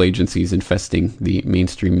multiple agencies infesting the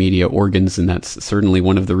mainstream media organs, and that's certainly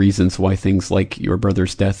one of the reasons why things like your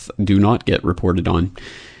brother's death do not get reported on.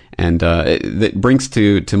 And that brings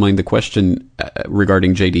to mind the question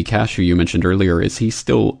regarding J.D. Cash, who you mentioned earlier. Is he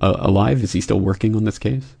still alive? Is he still working on this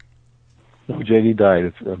case? No, J.D.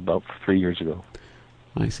 died about 3 years ago.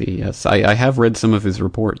 I see, yes. I have read some of his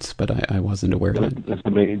reports, but I wasn't aware of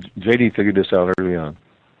it. J.D. figured this out early on.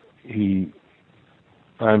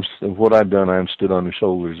 What I've done, I'm stood on the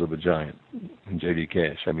shoulders of a giant, J.D.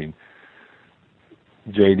 Cash. I mean,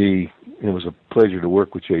 J.D., it was a pleasure to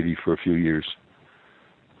work with J.D. for a few years.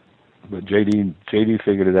 But J.D.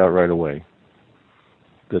 figured it out right away,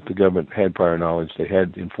 that the government had prior knowledge, they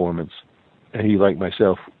had informants, and he, like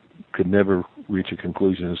myself, could never reach a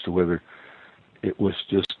conclusion as to whether it was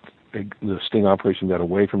just the sting operation got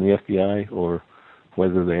away from the FBI or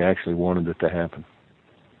whether they actually wanted it to happen.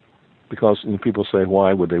 Because people say,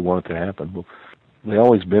 why would they want it to happen? Well, they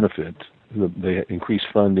always benefit. They increase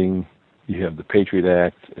funding. You have the Patriot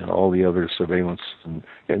Act and all the other surveillance, and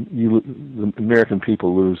the American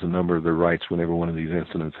people lose a number of their rights whenever one of these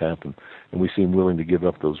incidents happen, and we seem willing to give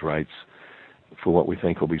up those rights for what we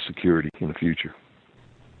think will be security in the future.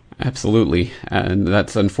 Absolutely, and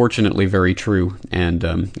that's unfortunately very true. And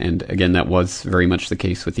again, that was very much the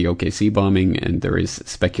case with the OKC bombing. And there is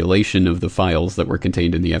speculation of the files that were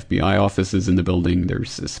contained in the FBI offices in the building.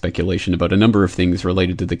 There's speculation about a number of things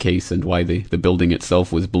related to the case and why the building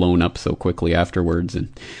itself was blown up so quickly afterwards, and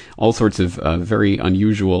all sorts of very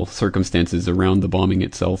unusual circumstances around the bombing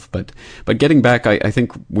itself. But getting back, I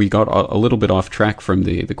think we got a little bit off track from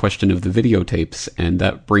the question of the videotapes, and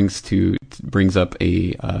that brings up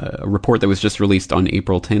a report that was just released on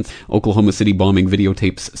April 10th. Oklahoma City bombing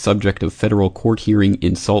videotapes subject of federal court hearing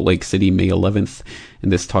in Salt Lake City, May 11th.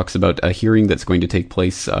 And this talks about a hearing that's going to take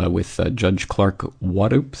place with Judge Clark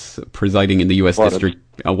Waddups presiding in the U.S. District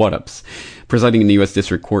presiding in the U.S.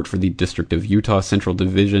 District Court for the District of Utah Central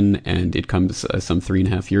Division, and it comes some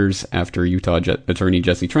 3.5 years after Utah Attorney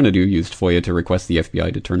Jesse Trentadue used FOIA to request the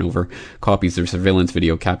FBI to turn over copies of surveillance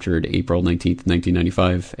video captured April 19th,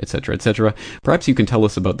 1995, etc., etc. Perhaps you can tell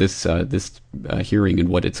us about this hearing and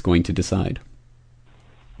what it's going to decide.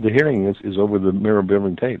 The hearing is over the mirror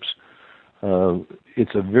building tapes.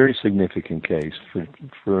 It's a very significant case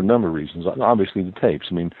for a number of reasons. Obviously, the tapes.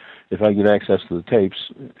 I mean, if I get access to the tapes,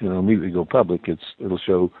 it'll immediately go public. It'll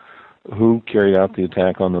show who carried out the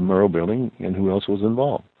attack on the Murrow building and who else was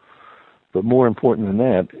involved. But more important than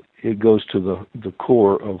that, it goes to the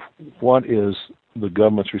core of what is the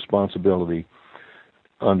government's responsibility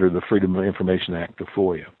under the Freedom of Information Act of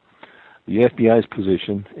FOIA. The FBI's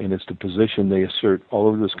position, and it's the position they assert all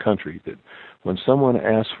over this country, that when someone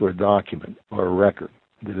asks for a document or a record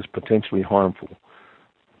that is potentially harmful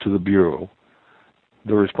to the Bureau,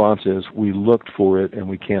 the response is, we looked for it and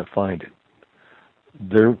we can't find it.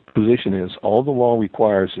 Their position is, all the law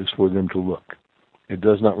requires is for them to look. It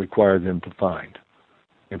does not require them to find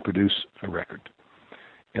and produce a record.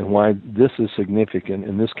 And why this is significant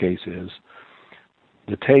in this case is,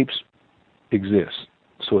 the tapes exist.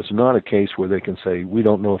 So it's not a case where they can say, we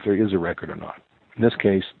don't know if there is a record or not. In this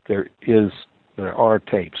case, there are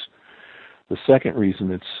tapes. The second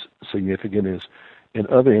reason it's significant is, in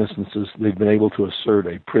other instances, they've been able to assert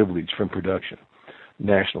a privilege from production.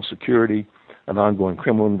 National security, an ongoing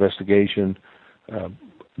criminal investigation.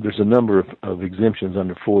 There's a number of exemptions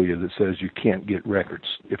under FOIA that says you can't get records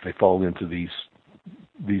if they fall into these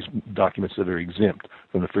documents that are exempt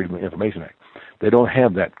from the Freedom of Information Act. They don't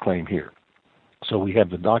have that claim here. So we have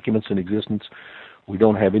the documents in existence. We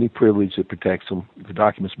don't have any privilege that protects them, the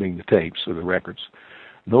documents being the tapes or the records.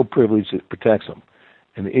 No privilege that protects them.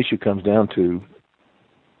 And the issue comes down to,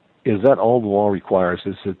 is that all the law requires,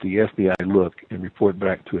 is that the FBI look and report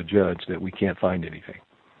back to a judge that we can't find anything.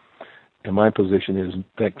 And my position is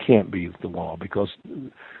that can't be the law, because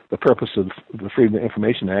the purpose of the Freedom of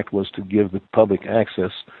Information Act was to give the public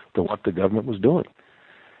access to what the government was doing.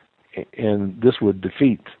 And this would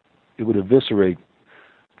it would eviscerate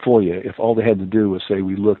FOIA if all they had to do was say,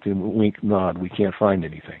 we looked and wink, nod, we can't find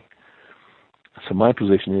anything. So my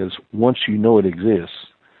position is, once you know it exists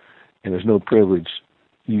and there's no privilege,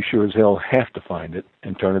 you sure as hell have to find it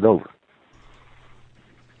and turn it over.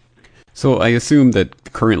 So I assume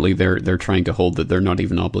that currently they're trying to hold that they're not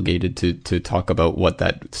even obligated to talk about what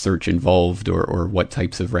that search involved or what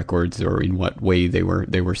types of records or in what way they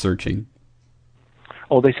were searching.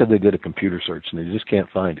 Oh, they said they did a computer search and they just can't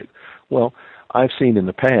find it. Well, I've seen in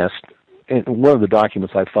the past, and one of the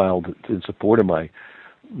documents I filed in support of my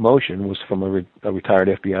motion was from a retired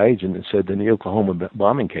FBI agent that said in the Oklahoma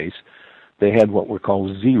bombing case, they had what were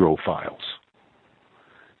called zero files.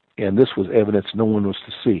 And this was evidence no one was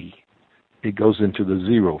to see. It goes into the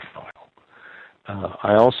zero file.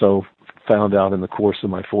 I also found out in the course of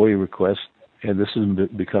my FOIA request, and this has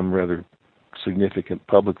become rather significant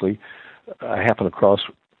publicly, I happened across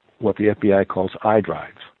what the FBI calls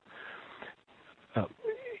iDrives.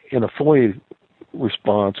 In a FOIA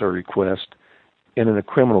response or request, and in a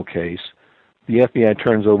criminal case, the FBI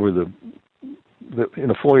turns over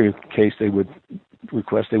in a FOIA case they would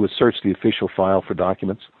search the official file for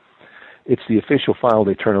documents. It's the official file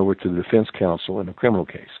they turn over to the defense counsel in a criminal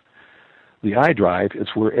case. The iDrive is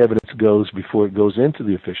where evidence goes before it goes into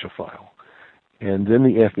the official file. And then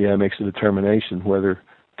the FBI makes a determination whether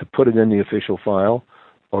to put it in the official file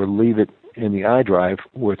or leave it in the iDrive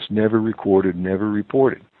where it's never recorded, never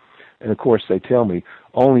reported. And of course they tell me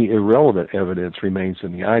only irrelevant evidence remains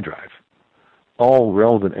in the iDrive. All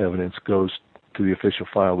relevant evidence goes to the official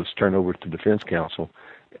file that's turned over to defense counsel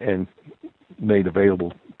and made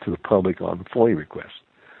available to the public on FOIA requests.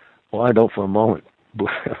 Well, I don't for a moment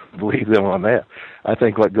believe them on that. I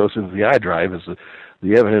think what goes into the iDrive is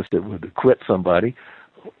the evidence that would acquit somebody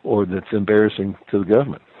or that's embarrassing to the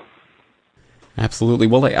government. Absolutely.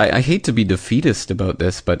 Well, I hate to be defeatist about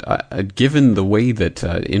this, but given the way that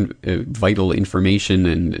vital information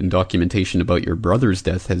and documentation about your brother's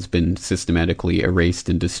death has been systematically erased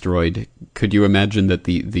and destroyed, could you imagine that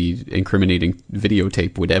the incriminating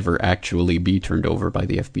videotape would ever actually be turned over by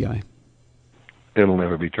the FBI? It'll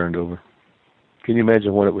never be turned over. Can you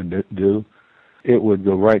imagine what it would do? It would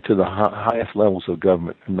go right to the highest levels of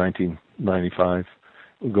government in 1995.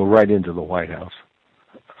 It would go right into the White House.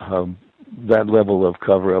 That level of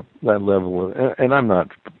cover-up, that level of, and I'm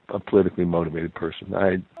not a politically motivated person.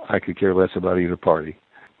 I could care less about either party,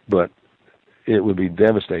 but it would be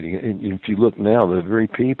devastating. And if you look now, the very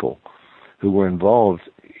people who were involved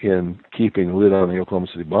in keeping the lid on the Oklahoma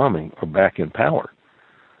City bombing are back in power.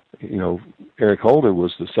 You know, Eric Holder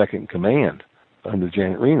was the second in command under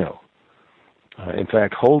Janet Reno. In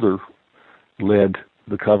fact, Holder led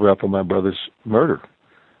the cover-up of my brother's murder.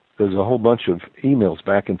 There's a whole bunch of emails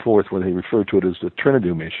back and forth where they refer to it as the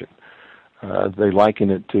Trentadue mission. They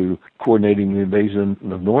liken it to coordinating the invasion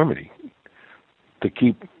of Normandy to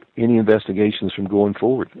keep any investigations from going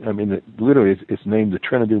forward. I mean, literally, it's named the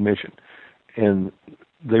Trentadue mission. And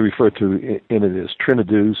they refer to in it as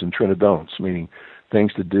Trentadues and Trentadon'ts, meaning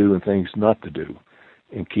things to do and things not to do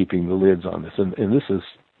in keeping the lids on this. And this is,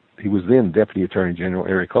 he was then Deputy Attorney General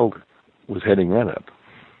Eric Holder, was heading that up.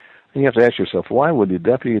 And you have to ask yourself, why would the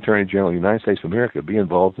Deputy Attorney General of the United States of America be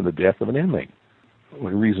involved in the death of an inmate?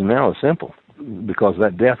 Well, the reason now is simple. Because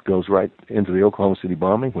that death goes right into the Oklahoma City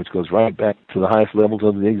bombing, which goes right back to the highest levels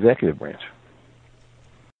of the executive branch.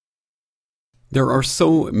 There are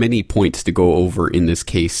so many points to go over in this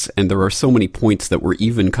case, and there are so many points that were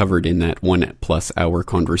even covered in that 1+ hour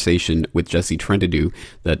conversation with Jesse Trentadue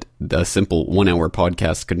that a simple 1 hour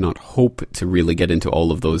podcast could not hope to really get into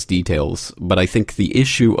all of those details. But I think the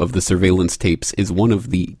issue of the surveillance tapes is one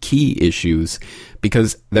of the key issues,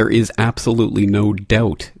 because there is absolutely no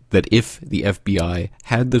doubt that if the FBI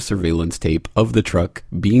had the surveillance tape of the truck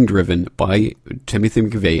being driven by Timothy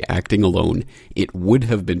McVeigh acting alone, it would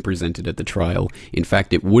have been presented at the trial. In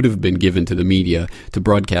fact, it would have been given to the media to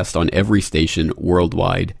broadcast on every station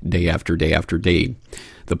worldwide, day after day after day.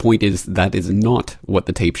 The point is, that is not what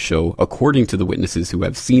the tapes show, according to the witnesses who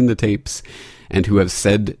have seen the tapes and who have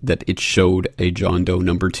said that it showed a John Doe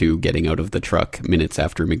number 2 getting out of the truck minutes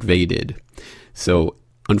after McVeigh did. So,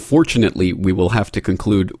 unfortunately, we will have to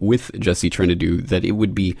conclude with Jesse Trentadue that it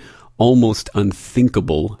would be almost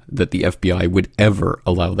unthinkable that the FBI would ever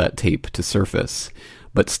allow that tape to surface.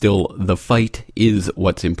 But still, the fight is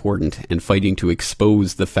what's important, and fighting to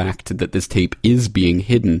expose the fact that this tape is being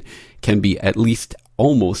hidden can be at least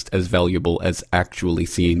almost as valuable as actually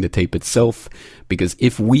seeing the tape itself, because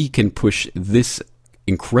if we can push this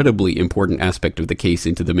incredibly important aspect of the case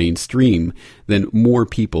into the mainstream, then more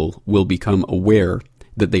people will become aware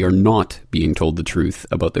that they are not being told the truth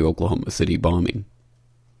about the Oklahoma City bombing.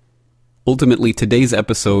 Ultimately, today's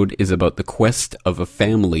episode is about the quest of a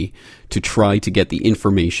family to try to get the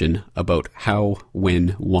information about how, when,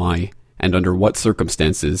 why, and under what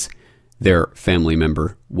circumstances their family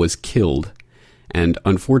member was killed. And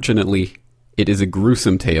unfortunately, it is a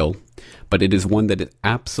gruesome tale, but it is one that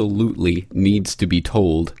absolutely needs to be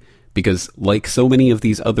told, because like so many of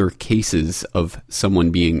these other cases of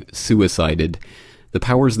someone being suicided, the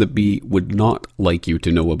powers that be would not like you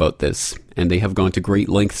to know about this, and they have gone to great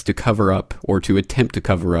lengths to cover up, or to attempt to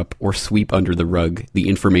cover up, or sweep under the rug the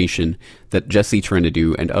information that Jesse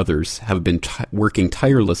Trentadue and others have been working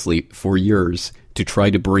tirelessly for years to try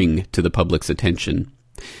to bring to the public's attention.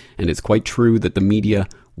 And it's quite true that the media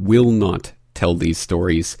will not tell these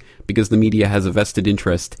stories, because the media has a vested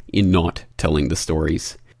interest in not telling the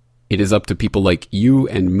stories. It is up to people like you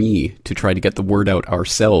and me to try to get the word out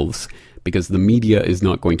ourselves, because the media is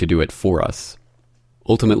not going to do it for us.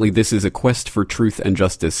 Ultimately, this is a quest for truth and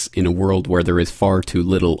justice in a world where there is far too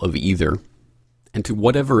little of either. And to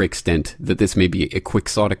whatever extent that this may be a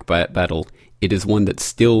quixotic battle, it is one that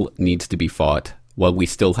still needs to be fought while we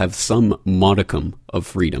still have some modicum of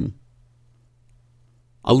freedom.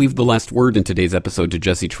 I'll leave the last word in today's episode to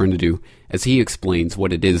Jesse Trentadue as he explains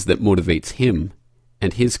what it is that motivates him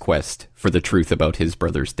and his quest for the truth about his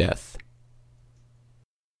brother's death.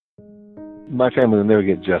 My family will never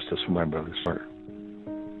get justice for my brother's murder.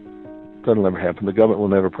 That'll never happen. The government will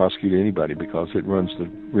never prosecute anybody because it runs the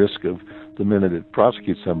risk of the minute it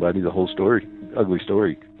prosecutes somebody, the whole story, ugly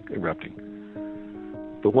story,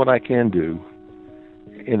 erupting. But what I can do,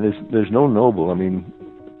 and there's no noble. I mean,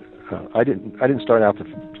 I didn't start out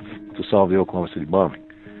to solve the Oklahoma City bombing.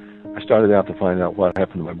 I started out to find out what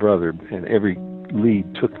happened to my brother, and every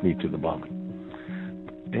lead took me to the bombing.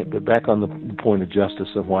 But back on the point of justice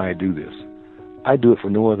and why I do this. I do it for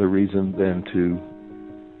no other reason than to,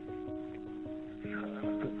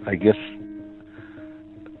 I guess,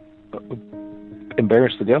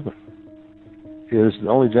 embarrass the government. It is the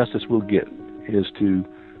only justice we'll get is to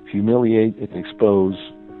humiliate and expose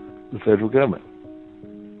the federal government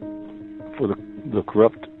for the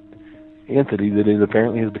corrupt entity that it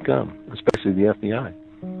apparently has become, especially the FBI.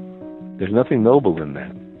 There's nothing noble in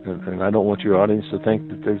that, and I don't want your audience to think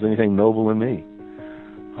that there's anything noble in me.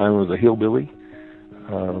 I was a hillbilly.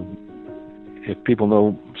 If people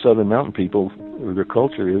know Southern Mountain people, or their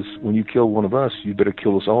culture is, when you kill one of us, you better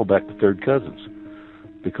kill us all back to third cousins,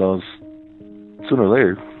 because sooner or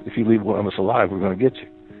later, if you leave one of us alive, we're going to get you.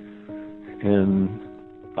 And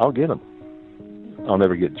I'll get them. I'll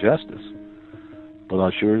never get justice, but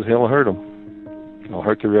I sure as hell hurt them. I'll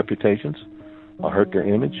hurt their reputations. I'll hurt their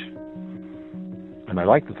image. And I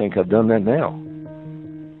like to think I've done that now.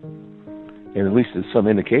 And at least there's some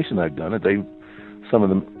indication I've done it. Some of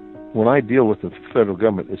them, when I deal with the federal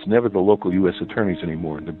government, it's never the local U.S. attorneys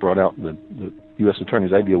anymore. They brought out the U.S.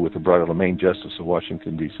 attorneys I deal with have brought out the main justice of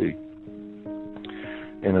Washington, D.C.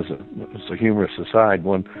 And as a humorous aside,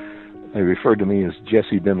 they referred to me as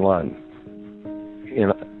Jesse bin Laden.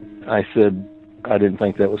 And I said I didn't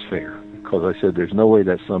think that was fair, because I said there's no way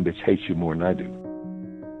that son of a bitch hates you more than I do.